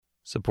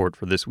Support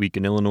for This Week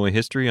in Illinois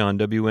History on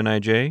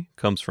WNIJ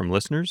comes from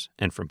listeners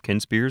and from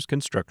Kinspears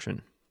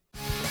Construction.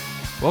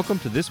 Welcome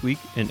to This Week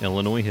in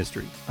Illinois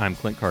History. I'm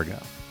Clint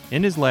Cargile.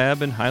 In his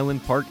lab in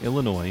Highland Park,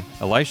 Illinois,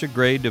 Elisha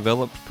Gray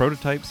developed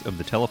prototypes of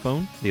the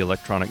telephone, the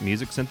electronic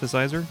music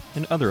synthesizer,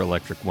 and other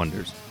electric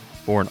wonders.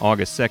 Born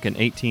August 2,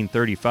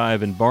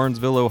 1835 in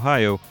Barnesville,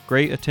 Ohio,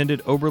 Gray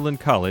attended Oberlin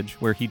College,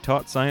 where he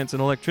taught science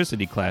and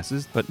electricity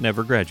classes but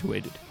never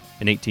graduated.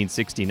 In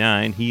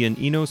 1869, he and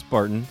Enos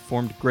Barton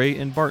formed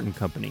Gray & Barton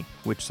Company,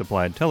 which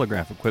supplied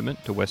telegraph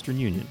equipment to Western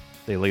Union.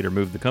 They later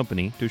moved the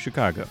company to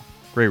Chicago.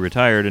 Gray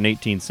retired in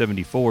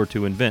 1874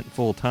 to invent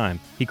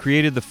full-time. He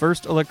created the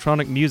first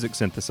electronic music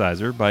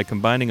synthesizer by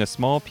combining a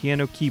small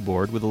piano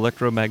keyboard with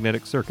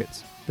electromagnetic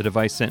circuits. The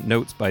device sent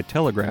notes by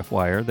telegraph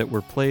wire that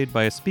were played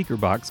by a speaker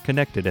box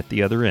connected at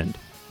the other end.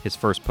 His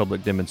first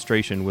public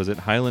demonstration was at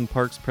Highland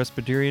Park's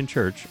Presbyterian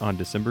Church on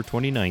December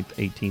 29,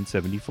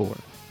 1874.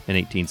 In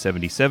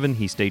 1877,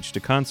 he staged a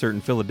concert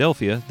in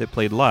Philadelphia that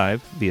played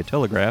live via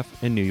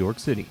telegraph in New York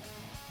City.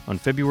 On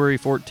February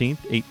 14,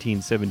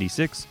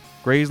 1876,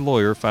 Gray's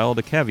lawyer filed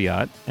a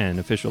caveat, an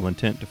official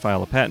intent to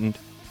file a patent,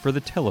 for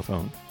the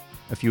telephone.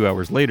 A few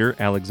hours later,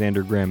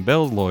 Alexander Graham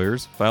Bell's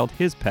lawyers filed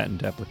his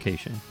patent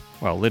application.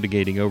 While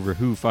litigating over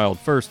who filed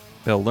first,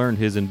 Bell learned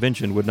his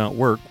invention would not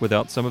work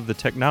without some of the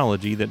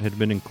technology that had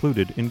been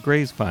included in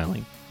Gray's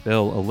filing.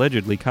 Bell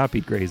allegedly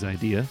copied Gray's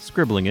idea,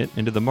 scribbling it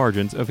into the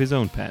margins of his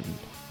own patent.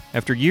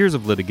 After years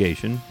of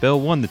litigation,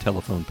 Bell won the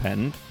telephone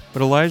patent,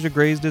 but Elijah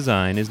Gray's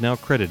design is now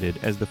credited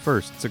as the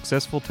first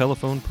successful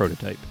telephone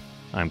prototype.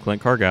 I'm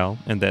Clint Cargile,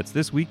 and that's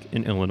This Week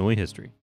in Illinois History.